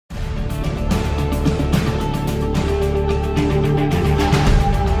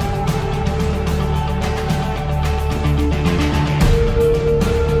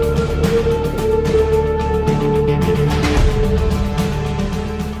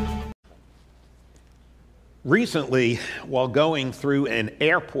Recently, while going through an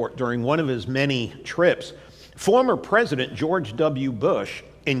airport during one of his many trips, former President George W. Bush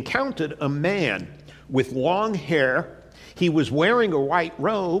encountered a man with long hair. He was wearing a white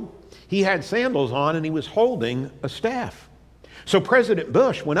robe, he had sandals on, and he was holding a staff. So President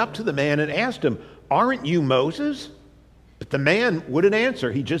Bush went up to the man and asked him, "Aren't you Moses?" But the man wouldn't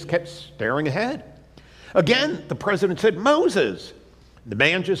answer. He just kept staring ahead. Again, the president said, "Moses." The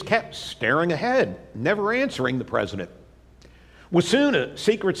man just kept staring ahead, never answering the president. Well, soon a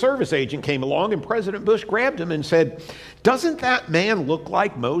Secret Service agent came along and President Bush grabbed him and said, "Doesn't that man look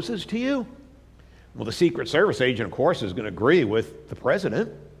like Moses to you?" Well, the Secret Service agent, of course, is going to agree with the president.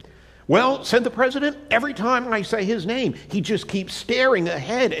 "Well," said the president, "every time I say his name, he just keeps staring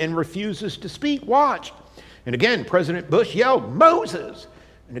ahead and refuses to speak. Watch." And again, President Bush yelled, "Moses!"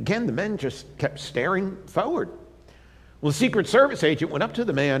 And again, the men just kept staring forward. Well, the Secret Service agent went up to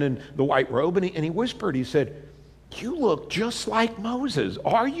the man in the white robe and he whispered, he said, "You look just like Moses.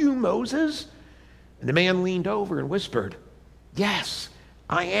 Are you Moses?" And the man leaned over and whispered, "Yes,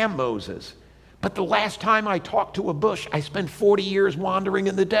 I am Moses. But the last time I talked to a bush, I spent 40 years wandering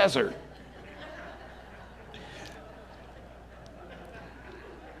in the desert."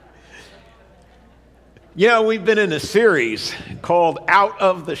 You know, we've been in a series called Out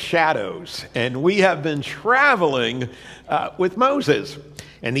of the Shadows, and we have been traveling with Moses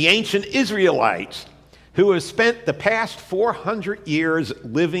and the ancient Israelites who have spent the past 400 years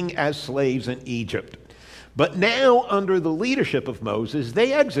living as slaves in Egypt. But now, under the leadership of Moses,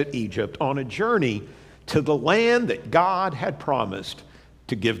 they exit Egypt on a journey to the land that God had promised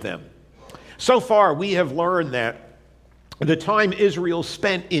to give them. So far, we have learned that the time Israel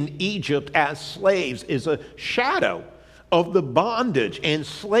spent in Egypt as slaves is a shadow of the bondage and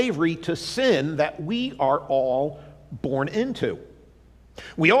slavery to sin that we are all born into.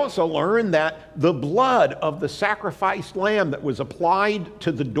 We also learn that the blood of the sacrificed lamb that was applied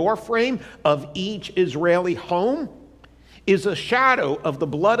to the doorframe of each Israeli home is a shadow of the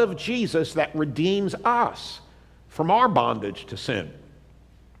blood of Jesus that redeems us from our bondage to sin.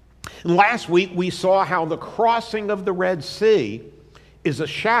 And last week we saw how the crossing of the Red Sea is a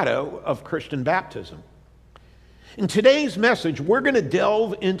shadow of Christian baptism. In today's message, we're going to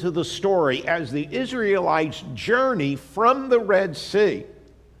delve into the story as the Israelites journey from the Red Sea.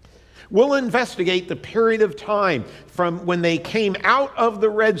 We'll investigate the period of time from when they came out of the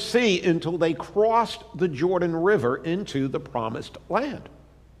Red Sea until they crossed the Jordan River into the Promised Land.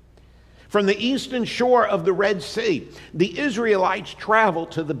 From the eastern shore of the Red Sea, the Israelites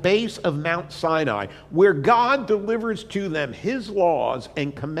traveled to the base of Mount Sinai, where God delivers to them his laws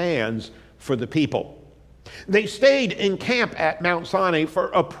and commands for the people. They stayed in camp at Mount Sinai for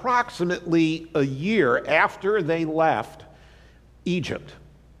approximately a year after they left Egypt.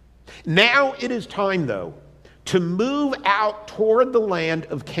 Now it is time, though, to move out toward the land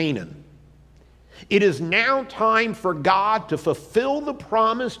of Canaan. It is now time for God to fulfill the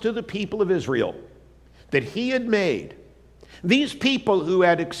promise to the people of Israel that he had made. These people who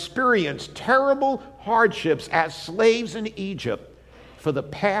had experienced terrible hardships as slaves in Egypt for the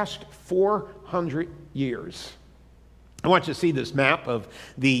past 400 years. I want you to see this map of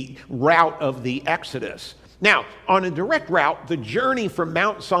the route of the Exodus. Now, on a direct route, the journey from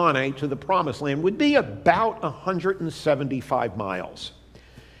Mount Sinai to the Promised Land would be about 175 miles.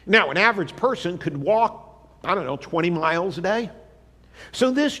 Now, an average person could walk, 20 miles a day.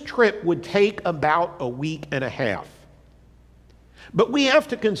 So this trip would take about a week and a half. But we have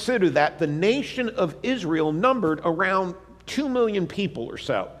to consider that the nation of Israel numbered around 2 million people or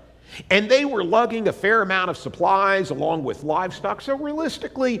so. And they were lugging a fair amount of supplies along with livestock. So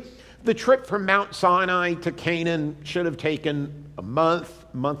realistically, the trip from Mount Sinai to Canaan should have taken a month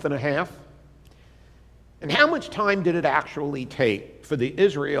and a half. And how much time did it actually take for the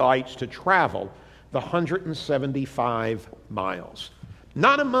Israelites to travel the 175 miles?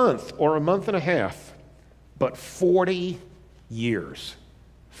 Not a month or a month and a half, but 40 years.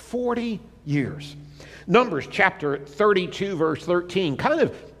 40 years. Numbers chapter 32, verse 13, kind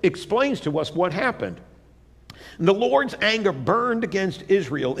of explains to us what happened. And the Lord's anger burned against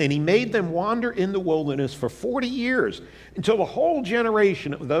Israel, and he made them wander in the wilderness for 40 years until the whole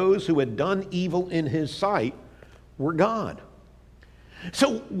generation of those who had done evil in his sight were gone.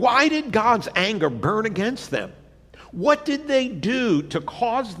 So why did God's anger burn against them? What did they do to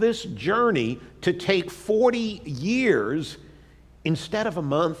cause this journey to take 40 years instead of a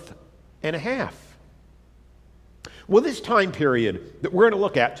month and a half? Well, this time period that we're going to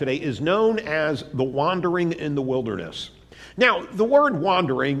look at today is known as the wandering in the wilderness. Now, the word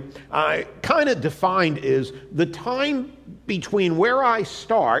wandering, kind of defined is the time between where I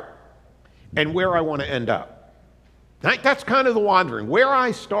start and where I want to end up. Right? That's kind of the wandering, where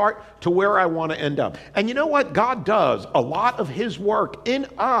I start to where I want to end up. And you know what? God does a lot of his work in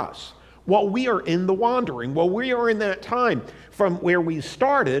us while we are in the wandering, while we are in that time from where we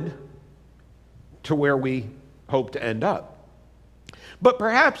started to where we hope to end up. But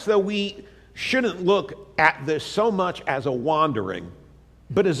perhaps, though, we shouldn't look at this so much as a wandering,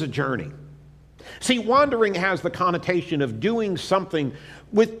 but as a journey. See, wandering has the connotation of doing something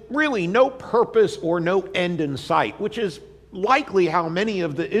with really no purpose or no end in sight, which is likely how many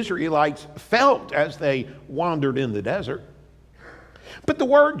of the Israelites felt as they wandered in the desert. But the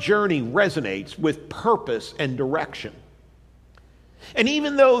word journey resonates with purpose and direction. And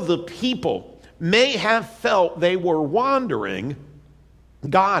even though the people may have felt they were wandering,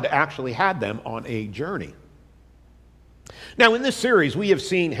 God actually had them on a journey. Now, in this series, we have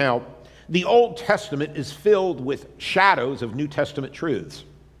seen how the Old Testament is filled with shadows of New Testament truths.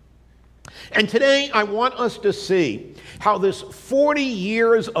 And today, I want us to see how this 40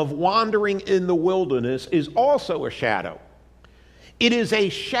 years of wandering in the wilderness is also a shadow. It is a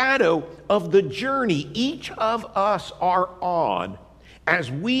shadow of the journey each of us are on as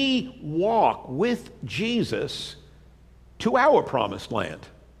we walk with Jesus to our promised land.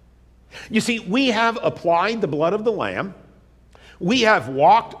 You see, we have applied the blood of the Lamb. We have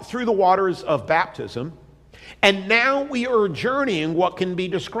walked through the waters of baptism, and now we are journeying what can be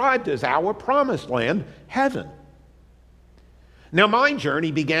described as our promised land, heaven. Now, my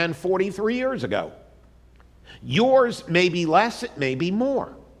journey began 43 years ago. Yours may be less, it may be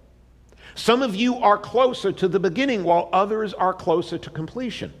more. Some of you are closer to the beginning, while others are closer to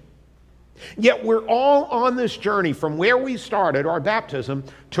completion. Yet we're all on this journey from where we started our baptism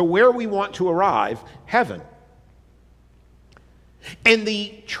to where we want to arrive, heaven. And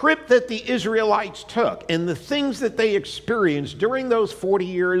the trip that the Israelites took and the things that they experienced during those 40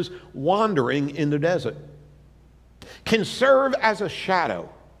 years wandering in the desert can serve as a shadow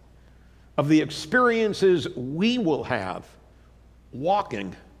of the experiences we will have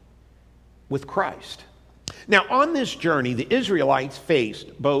walking with Christ. Now, on this journey, the Israelites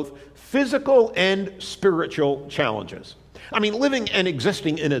faced both physical and spiritual challenges. I mean, living and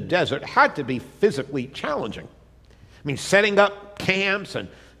existing in a desert had to be physically challenging. I mean, setting up camps and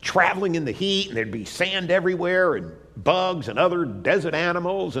traveling in the heat, and there'd be sand everywhere and bugs and other desert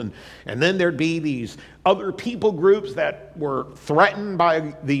animals, and then there'd be these other people groups that were threatened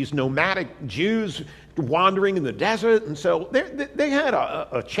by these nomadic Jews wandering in the desert, and so they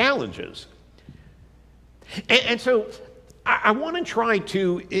had challenges. And so I want to try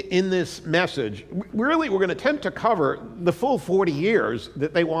to, in this message, really we're going to attempt to cover the full 40 years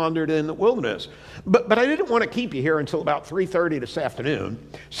that they wandered in the wilderness. But I didn't want to keep you here until about 3:30 this afternoon.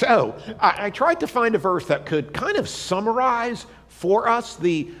 So I tried to find a verse that could kind of summarize for us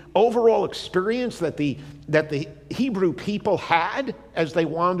the overall experience that the Hebrew people had as they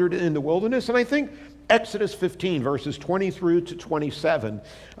wandered in the wilderness. And I think Exodus 15, verses 20 through to 27,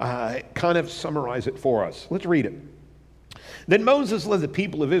 kind of summarize it for us. Let's read it. Then Moses led the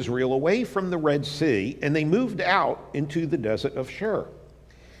people of Israel away from the Red Sea, and they moved out into the desert of Shur.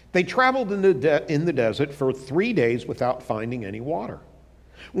 They traveled in the desert for 3 days without finding any water.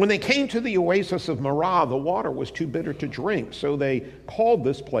 When they came to the oasis of Marah, the water was too bitter to drink, so they called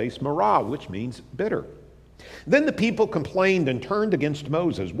this place Marah, which means bitter. Then the people complained and turned against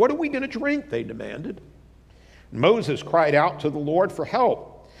Moses. "What are we going to drink?" they demanded. Moses cried out to the Lord for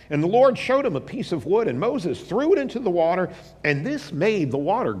help, and the Lord showed him a piece of wood, and Moses threw it into the water, and this made the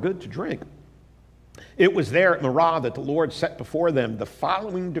water good to drink. It was there at Marah that the Lord set before them the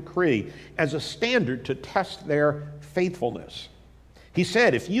following decree as a standard to test their faithfulness. He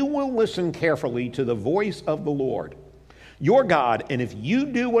said, "If you will listen carefully to the voice of the Lord, your God, and if you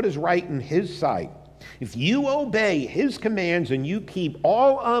do what is right in his sight, if you obey his commands and you keep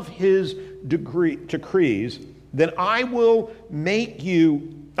all of his decrees, then I will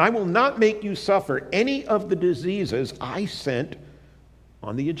not make you suffer any of the diseases I sent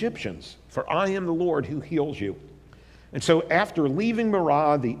on the Egyptians, for I am the Lord who heals you." And so after leaving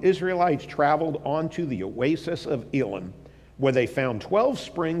Marah, the Israelites traveled on to the oasis of Elim, where they found 12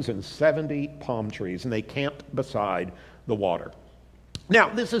 springs and 70 palm trees, and they camped beside the water. Now,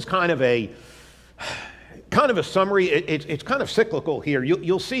 this is kind of a summary. It's kind of cyclical here.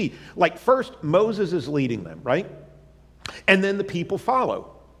 You'll see, like, first Moses is leading them, right? And then the people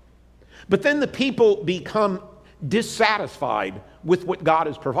follow. But then the people become dissatisfied with what God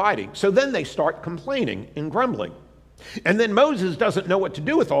is providing. So then they start complaining and grumbling. And then Moses doesn't know what to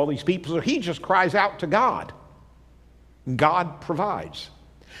do with all these people, so he just cries out to God. God provides.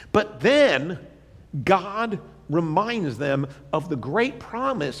 But then God reminds them of the great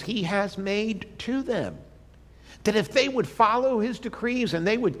promise he has made to them. that if they would follow his decrees and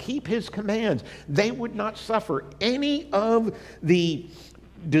they would keep his commands, they would not suffer any of the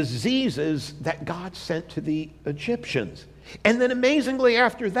diseases that God sent to the Egyptians. And then amazingly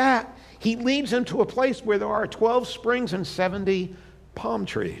after that, he leads them to a place where there are 12 springs and 70 palm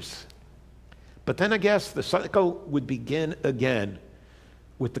trees. But then I guess the cycle would begin again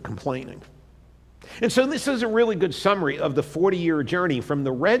with the complaining. And so this is a really good summary of the 40-year journey from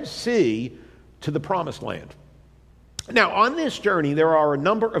the Red Sea to the Promised Land. Now, on this journey, there are a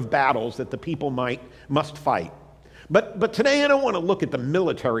number of battles that the people must fight. But today I don't want to look at the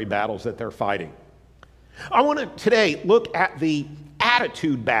military battles that they're fighting. I want to today look at the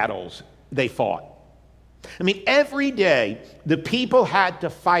attitude battles they fought. I mean, every day the people had to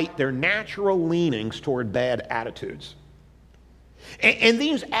fight their natural leanings toward bad attitudes. And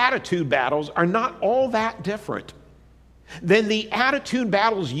these attitude battles are not all that different than the attitude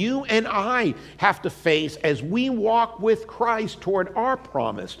battles you and I have to face as we walk with Christ toward our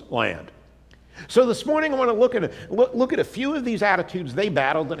promised land. So this morning I want to look at a few of these attitudes they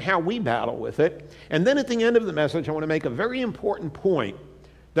battled and how we battle with it. And then at the end of the message, I want to make a very important point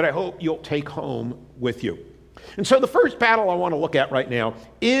that I hope you'll take home with you. And so the first battle I want to look at right now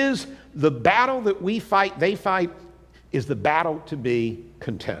is the battle that they fight, is the battle to be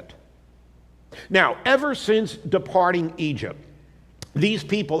content. Now, ever since departing Egypt, these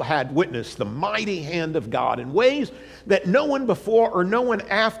people had witnessed the mighty hand of God in ways that no one before or no one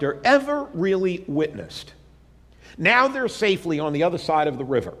after ever really witnessed. Now they're safely on the other side of the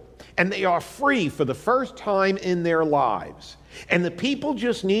river, and they are free for the first time in their lives. And the people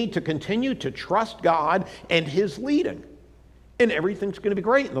just need to continue to trust God and his leading, and everything's going to be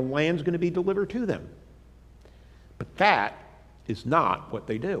great, and the land's going to be delivered to them. But that is not what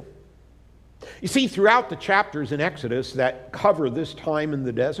they do. You see, throughout the chapters in Exodus that cover this time in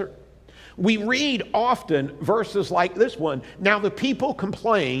the desert, we read often verses like this one. Now the people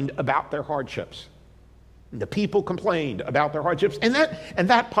complained about their hardships. The people complained about their hardships. And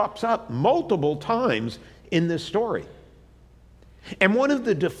that pops up multiple times in this story. And one of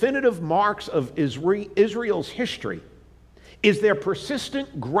the definitive marks of Israel's history is their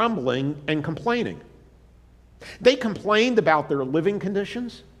persistent grumbling and complaining. They complained about their living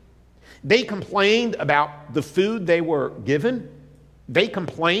conditions. They complained about the food they were given. They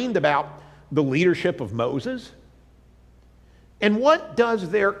complained about the leadership of Moses. And what does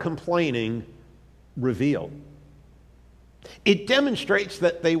their complaining reveal? It demonstrates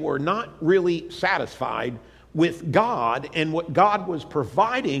that they were not really satisfied with God and what God was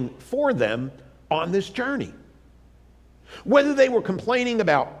providing for them on this journey. Whether they were complaining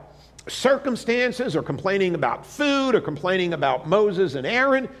about circumstances or complaining about food or complaining about Moses and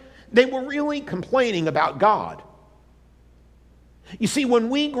Aaron, they were really complaining about God. You see, when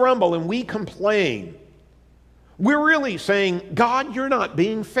we grumble and we complain, we're really saying, God, you're not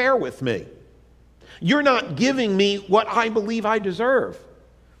being fair with me. You're not giving me what I believe I deserve.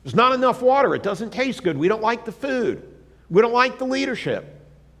 There's not enough water. It doesn't taste good. We don't like the food. We don't like the leadership.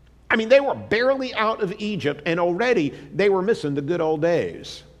 I mean, they were barely out of Egypt, and already they were missing the good old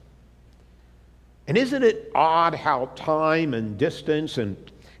days. And isn't it odd how time and distance and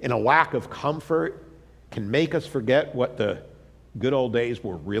a lack of comfort can make us forget what the good old days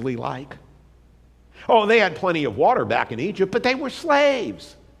were really like? Oh, they had plenty of water back in Egypt, but they were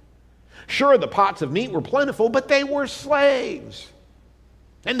slaves. Sure, the pots of meat were plentiful, but they were slaves.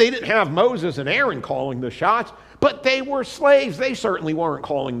 And they didn't have Moses and Aaron calling the shots, but they were slaves. They certainly weren't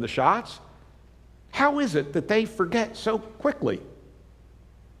calling the shots. How is it that they forget so quickly?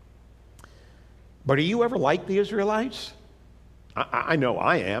 But are you ever like the Israelites? I know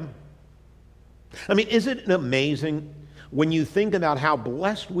I am. I mean, isn't it amazing when you think about how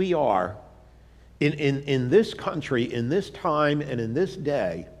blessed we are in this country, in this time, and in this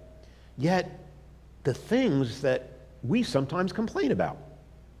day, yet the things that we sometimes complain about?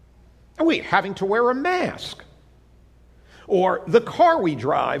 Are we having to wear a mask? Or the car we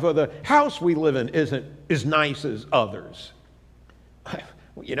drive or the house we live in isn't as nice as others?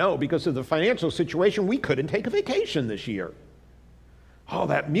 You know, because of the financial situation, we couldn't take a vacation this year. Oh,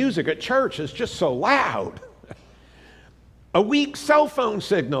 that music at church is just so loud. A weak cell phone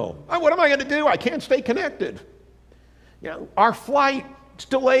signal. Oh, what am I going to do? I can't stay connected. You know, our flight is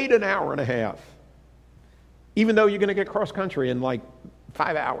delayed an hour and a half, even though you're going to get cross country in like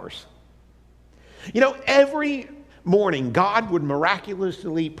 5 hours. You know, every morning, God would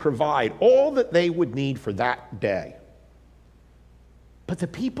miraculously provide all that they would need for that day. But the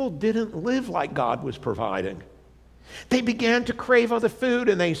people didn't live like God was providing. They began to crave other food,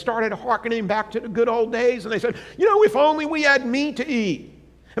 and they started hearkening back to the good old days, and they said, you know, if only we had meat to eat.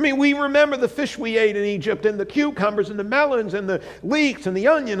 I mean, we remember the fish we ate in Egypt and the cucumbers and the melons and the leeks and the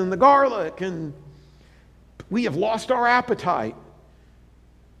onion and the garlic, and we have lost our appetite.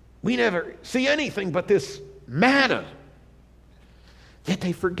 We never see anything but this manna. Yet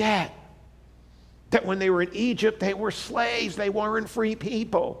they forget that when they were in Egypt, they were slaves. They weren't free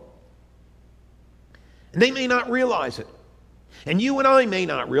people. And they may not realize it. And you and I may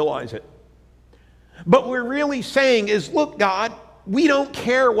not realize it. But what we're really saying is, look, God, we don't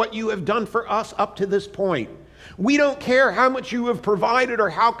care what you have done for us up to this point. We don't care how much you have provided or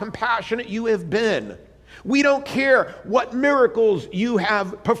how compassionate you have been. We don't care what miracles you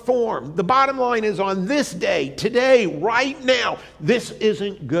have performed. The bottom line is, on this day, today, right now, this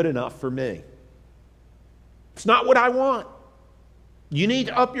isn't good enough for me. It's not what I want. You need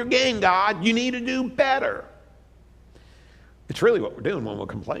to up your game, God. You need to do better. It's really what we're doing when we're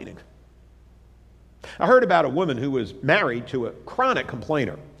complaining. I heard about a woman who was married to a chronic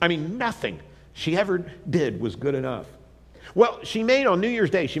complainer. I mean, nothing she ever did was good enough. Well, she made on New Year's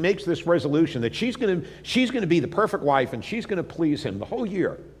Day, she makes this resolution that she's going to be the perfect wife and she's going to please him the whole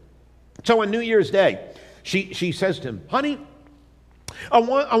year. So on New Year's Day, she says to him, honey, I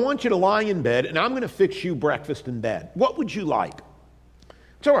want you to lie in bed and I'm going to fix you breakfast in bed. What would you like?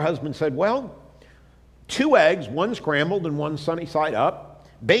 So her husband said, well, 2 eggs, 1 scrambled and 1 sunny side up,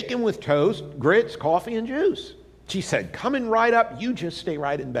 bacon with toast, grits, coffee, and juice. She said, coming right up, you just stay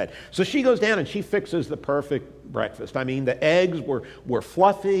right in bed. So she goes down and she fixes the perfect breakfast. I mean, the eggs were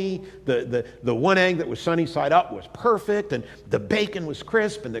fluffy, the 1 egg that was sunny side up was perfect, and the bacon was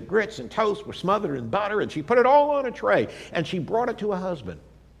crisp, and the grits and toast were smothered in butter, and she put it all on a tray, and she brought it to her husband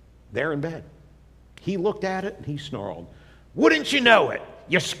there in bed. He looked at it and he snarled, wouldn't you know it?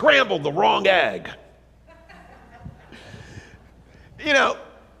 You scrambled the wrong egg. You know,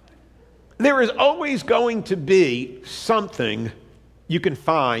 there is always going to be something you can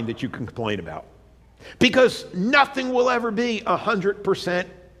find that you can complain about, because nothing will ever be 100%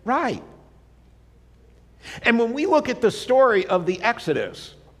 right. And when we look at the story of the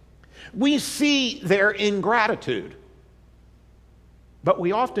Exodus, we see their ingratitude, but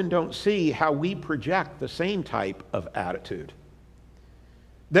we often don't see how we project the same type of attitude.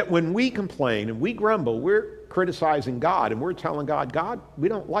 That when we complain and we grumble, we're criticizing God and we're telling God, God, we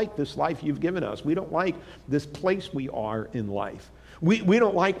don't like this life you've given us. We don't like this place we are in life. We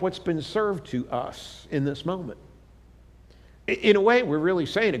don't like what's been served to us in this moment. In a way, we're really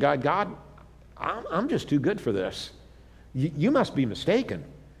saying to God, God, I'm just too good for this. You must be mistaken.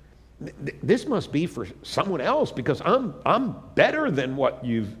 This must be for someone else, because I'm better than what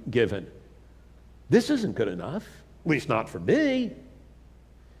you've given. This isn't good enough, at least not for me.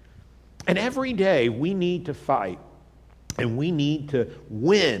 And every day we need to fight and we need to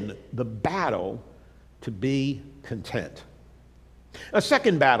win the battle to be content. A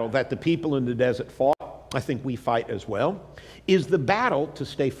second battle that the people in the desert fought, I think we fight as well, is the battle to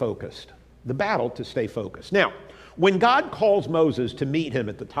stay focused. The battle to stay focused. Now, when God calls Moses to meet him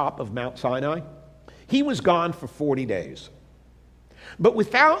at the top of Mount Sinai, he was gone for 40 days. But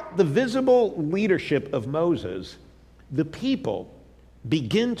without the visible leadership of Moses, the people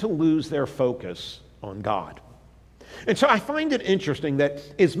begin to lose their focus on God. And so I find it interesting that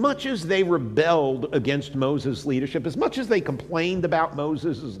as much as they rebelled against Moses' leadership, as much as they complained about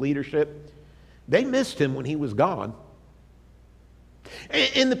Moses' leadership, they missed him when he was gone.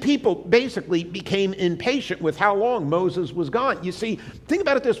 And the people basically became impatient with how long Moses was gone. You see, think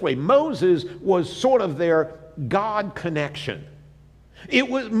about it this way. Moses was sort of their God connection.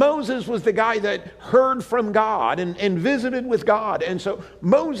 Moses was the guy that heard from God and visited with God. And so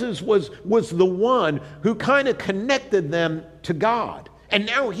Moses was the one who kind of connected them to God. And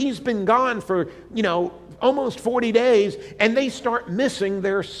now he's been gone for, almost 40 days, and they start missing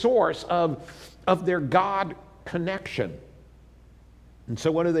their source of their God connection. And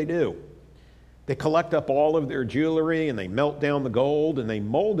so what do? They collect up all of their jewelry and they melt down the gold and they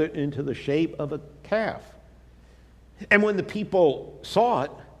mold it into the shape of a calf. And when the people saw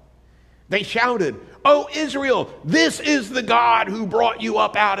it, they shouted, "Oh, Israel, this is the God who brought you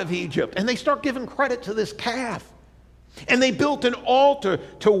up out of Egypt." And they start giving credit to this calf. And they built an altar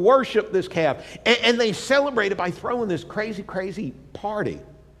to worship this calf. And they celebrated by throwing this crazy, crazy party.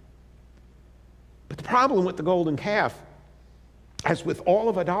 But the problem with the golden calf, as with all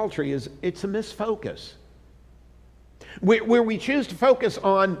of idolatry, is it's a misfocus. Where we choose to focus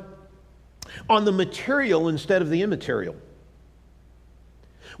on the material instead of the immaterial.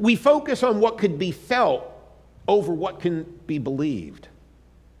 We focus on what could be felt over what can be believed.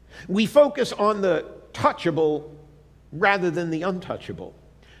 We focus on the touchable rather than the untouchable.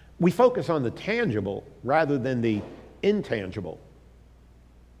 We focus on the tangible rather than the intangible.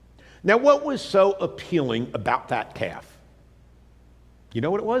 Now, what was so appealing about that calf? You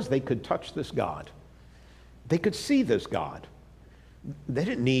know what it was? They could touch this God. They could see this God. They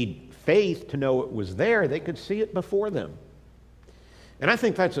didn't need faith to know it was there. They could see it before them. And I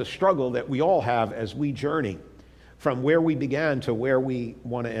think that's a struggle that we all have as we journey from where we began to where we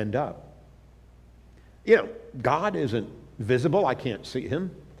want to end up. You know, God isn't visible. I can't see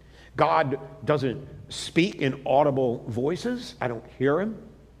him. God doesn't speak in audible voices. I don't hear him.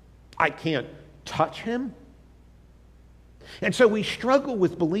 I can't touch him. And so we struggle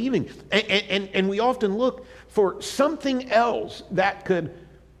with believing, and we often look for something else that could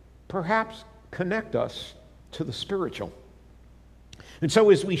perhaps connect us to the spiritual. And so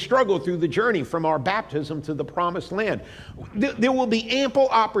as we struggle through the journey from our baptism to the promised land, there will be ample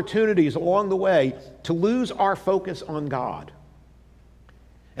opportunities along the way to lose our focus on God.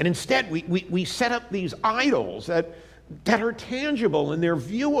 And instead, we set up these idols that are tangible and they're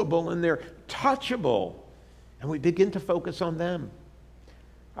viewable and they're touchable. And we begin to focus on them.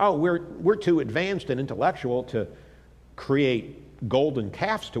 Oh, we're too advanced and intellectual to create golden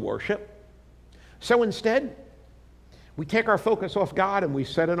calves to worship. So instead, we take our focus off God and we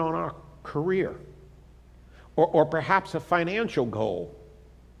set it on our career. Or perhaps a financial goal.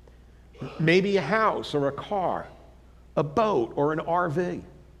 Maybe a house or a car, a boat or an RV.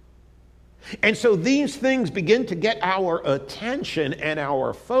 And so these things begin to get our attention and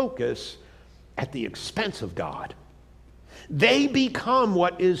our focus at the expense of God. They become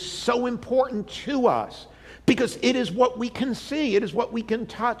what is so important to us because it is what we can see, it is what we can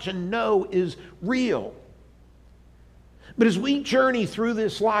touch and know is real. But as we journey through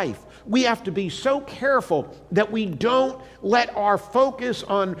this life, we have to be so careful that we don't let our focus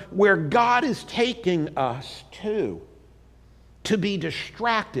on where God is taking us to be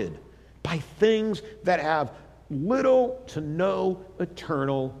distracted by things that have little to no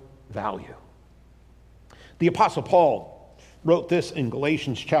eternal value. The Apostle Paul wrote this in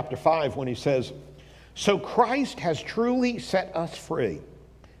Galatians chapter 5 when he says, "So Christ has truly set us free.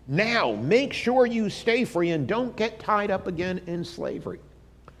 Now make sure you stay free and don't get tied up again in slavery."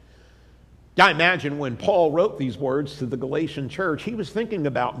 I imagine when Paul wrote these words to the Galatian church, he was thinking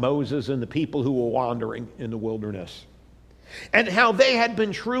about Moses and the people who were wandering in the wilderness and how they had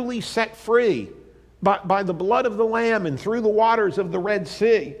been truly set free by the blood of the Lamb and through the waters of the Red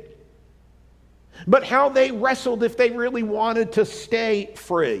Sea. But how they wrestled if they really wanted to stay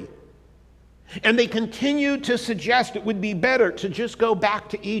free. And they continued to suggest it would be better to just go back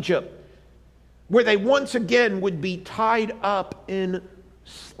to Egypt, where they once again would be tied up in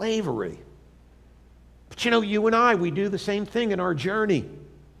slavery. But you know, you and I, we do the same thing in our journey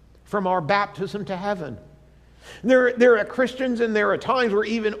from our baptism to heaven. There are Christians and there are times where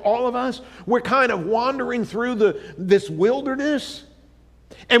even all of us, we're kind of wandering through this wilderness.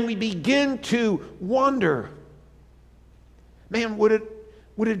 And we begin to wonder, man, would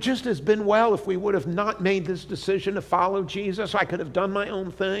it just have been well if we would have not made this decision to follow Jesus? I could have done my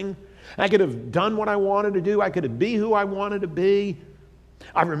own thing. I could have done what I wanted to do. I could have be who I wanted to be.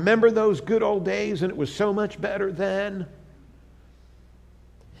 I remember those good old days and it was so much better then.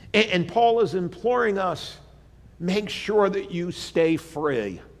 And Paul is imploring us, make sure that you stay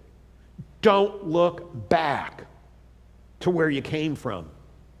free. Don't look back to where you came from.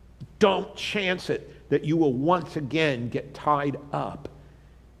 Don't chance it that you will once again get tied up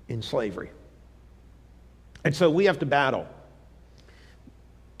in slavery. And so we have to battle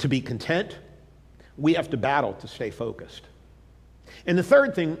to be content. We have to battle to stay focused. And the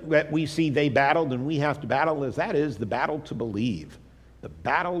third thing that we see they battled and we have to battle is the battle to believe. The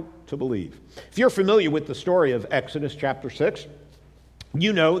battle to believe. If you're familiar with the story of Exodus chapter 6,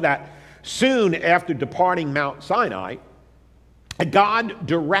 you know that soon after departing Mount Sinai, God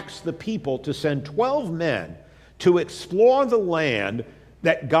directs the people to send 12 men to explore the land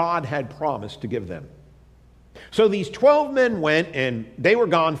that God had promised to give them. So these 12 men went and they were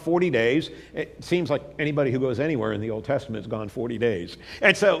gone 40 days. It seems like anybody who goes anywhere in the Old Testament is gone 40 days.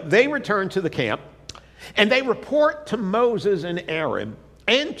 And so they return to the camp and they report to Moses and Aaron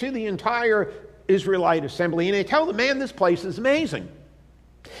and to the entire Israelite assembly. And they tell them, man, this place is amazing.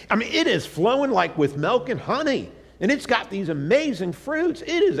 I mean, it is flowing like with milk and honey. And it's got these amazing fruits. It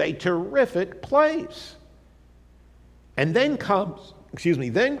is a terrific place. And then comes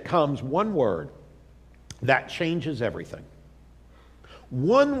one word that changes everything.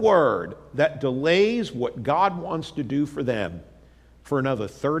 One word that delays what God wants to do for them for another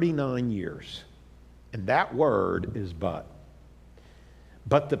 39 years. And that word is but.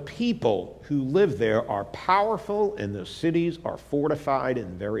 But the people who live there are powerful and the cities are fortified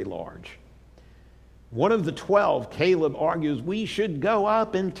and very large. One of the 12, Caleb, argues we should go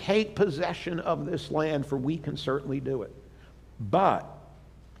up and take possession of this land, for we can certainly do it. But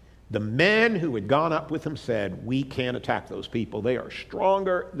the men who had gone up with him said, we can't attack those people. They are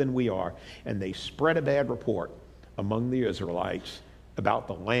stronger than we are. And they spread a bad report among the Israelites about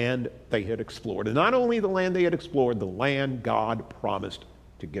the land they had explored. And not only the land they had explored, the land God promised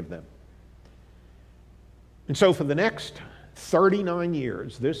to give them. And so for the next 39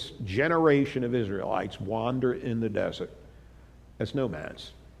 years, this generation of Israelites wander in the desert as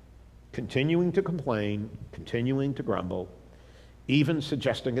nomads, continuing to complain, continuing to grumble, even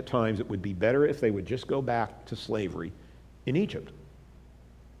suggesting at times it would be better if they would just go back to slavery in Egypt.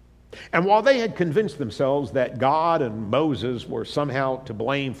 And while they had convinced themselves that God and Moses were somehow to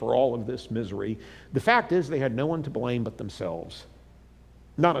blame for all of this misery, the fact is they had no one to blame but themselves.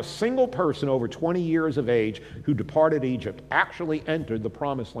 Not a single person over 20 years of age who departed Egypt actually entered the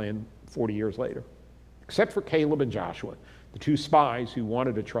promised land 40 years later, except for Caleb and Joshua, the two spies who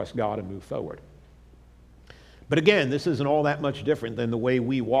wanted to trust God and move forward. But again, this isn't all that much different than the way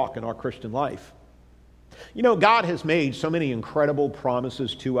we walk in our Christian life. You know, God has made so many incredible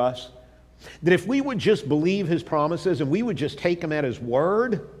promises to us that if we would just believe his promises and we would just take him at his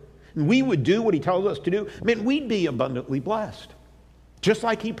word and we would do what he tells us to do, I mean, we'd be abundantly blessed. Just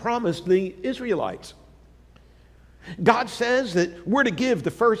like he promised the Israelites. God says that we're to give the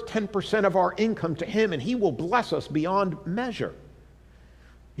first 10% of our income to him and he will bless us beyond measure.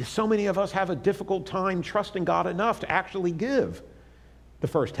 So many of us have a difficult time trusting God enough to actually give the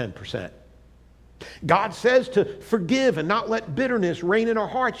first 10%. God says to forgive and not let bitterness reign in our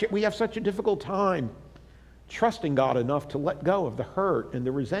hearts, yet we have such a difficult time trusting God enough to let go of the hurt and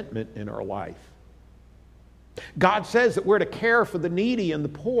the resentment in our life. God says that we're to care for the needy and the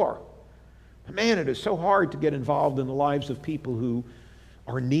poor. Man, it is so hard to get involved in the lives of people who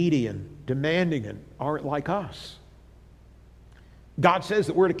are needy and demanding and aren't like us. God says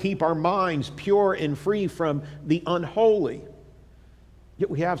that we're to keep our minds pure and free from the unholy. Yet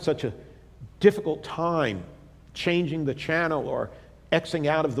we have such a difficult time changing the channel or Xing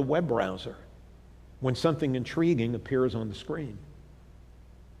out of the web browser when something intriguing appears on the screen.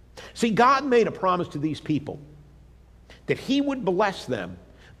 See, God made a promise to these people that he would bless them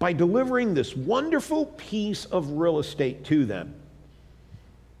by delivering this wonderful piece of real estate to them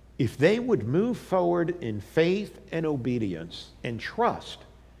if they would move forward in faith and obedience and trust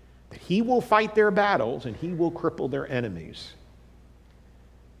that he will fight their battles and he will cripple their enemies.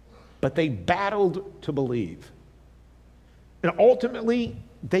 But they battled to believe. And ultimately,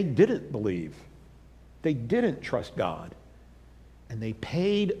 they didn't believe. They didn't trust God. And they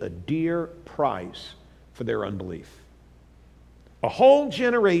paid a dear price for their unbelief. A whole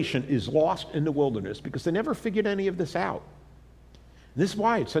generation is lost in the wilderness because they never figured any of this out. And this is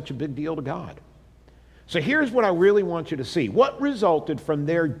why it's such a big deal to God. So here's what I really want you to see. What resulted from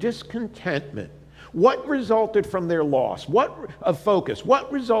their discontentment? What resulted from their loss? What of focus?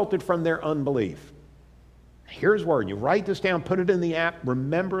 What resulted from their unbelief? Here's where you write this down, put it in the app.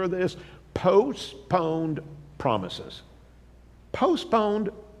 Remember this: postponed promises. Postponed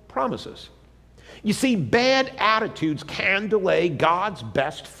promises. You see, bad attitudes can delay God's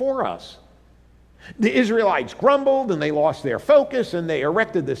best for us. The Israelites grumbled and they lost their focus and they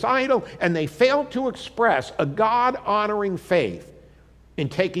erected this idol and they failed to express a God-honoring faith in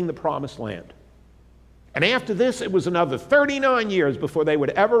taking the promised land. And after this, it was another 39 years before they would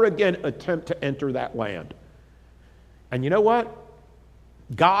ever again attempt to enter that land. And you know what?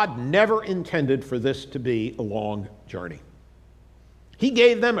 God never intended for this to be a long journey. He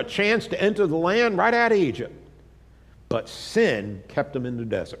gave them a chance to enter the land right out of Egypt. But sin kept them in the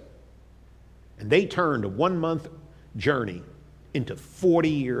desert. And they turned a 1-month journey into 40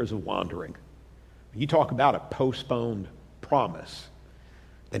 years of wandering. You talk about a postponed promise.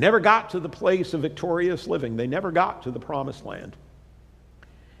 They never got to the place of victorious living. They never got to the promised land.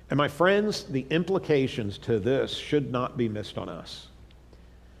 And my friends, the implications to this should not be missed on us.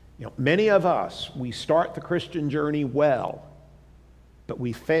 You know, many of us, we start the Christian journey well, but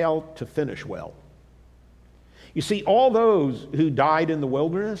we fail to finish well. You see, all those who died in the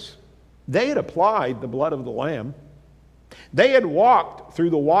wilderness, they had applied the blood of the Lamb. They had walked through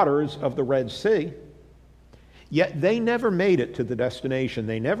the waters of the Red Sea, yet they never made it to the destination.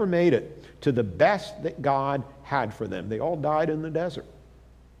 They never made it to the best that God had for them. They all died in the desert.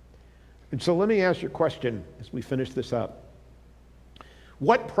 And so let me ask you a question as we finish this up.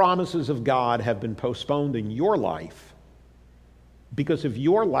 What promises of God have been postponed in your life because of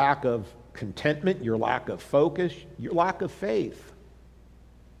your lack of contentment, your lack of focus, your lack of faith?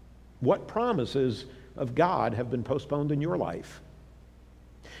 What promises of God have been postponed in your life?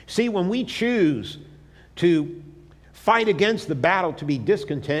 See, when we choose to fight against the battle to be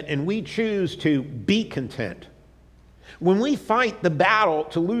discontent, and we choose to be content. When we fight the battle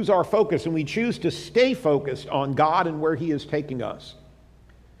to lose our focus and we choose to stay focused on God and where He is taking us.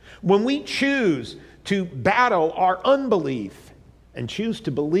 When we choose to battle our unbelief and choose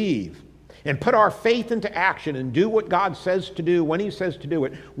to believe and put our faith into action and do what God says to do when He says to do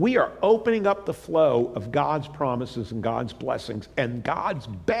it, we are opening up the flow of God's promises and God's blessings and God's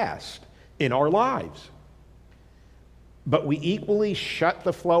best in our lives. But we equally shut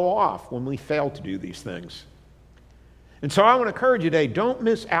the flow off when we fail to do these things. And so I want to encourage you today, don't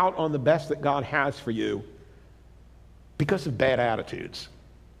miss out on the best that God has for you because of bad attitudes.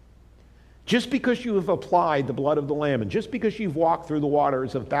 Just because you have applied the blood of the Lamb and just because you've walked through the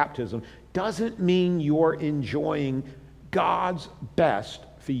waters of baptism doesn't mean you're enjoying God's best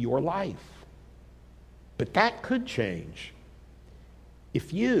for your life. But that could change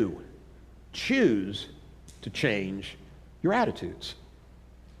if you choose to change your attitudes.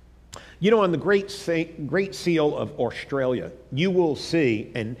 You know, on the Great Seal of Australia, you will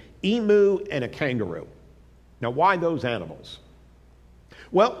see an emu and a kangaroo. Now, why those animals?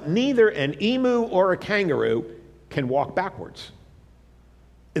 Well, neither an emu or a kangaroo can walk backwards.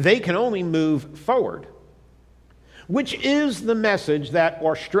 They can only move forward, which is the message that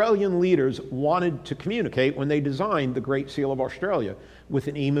Australian leaders wanted to communicate when they designed the Great Seal of Australia with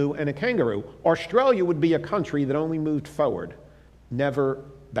an emu and a kangaroo. Australia would be a country that only moved forward, never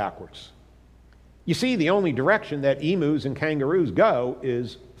backwards. You see, the only direction that emus and kangaroos go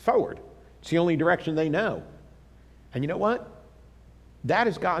is forward. It's the only direction they know. And you know what? That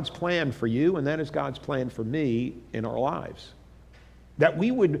is God's plan for you, and that is God's plan for me in our lives. That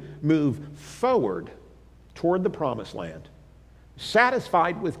we would move forward toward the promised land,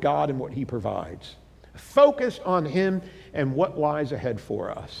 satisfied with God and what He provides, focused on Him and what lies ahead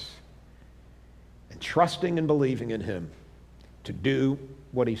for us, and trusting and believing in Him to do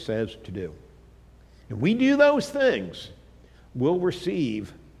what He says to do. And we do those things, we'll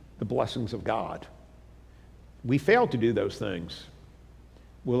receive the blessings of God. We fail to do those things,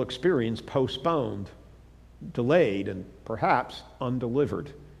 we'll experience postponed, delayed, and perhaps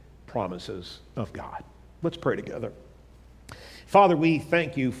undelivered promises of God. Let's pray together. Father, we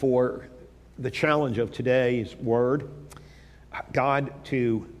thank You for the challenge of today's word. God,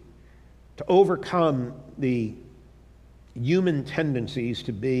 to overcome the human tendencies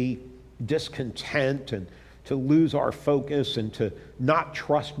to be discontent and to lose our focus and to not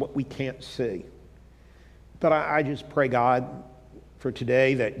trust what we can't see. But I just pray, God, for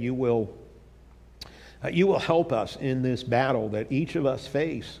today that you will help us in this battle that each of us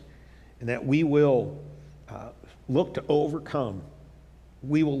face, and that we will look to overcome.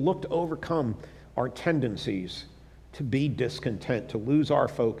 We will look to overcome our tendencies to be discontent, to lose our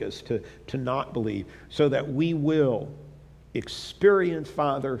focus, to not believe, so that we will experience,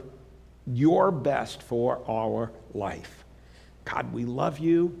 Father, Your best for our life. God, we love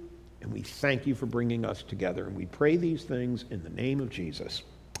You, and we thank You for bringing us together, and we pray these things in the name of Jesus.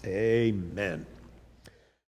 Amen.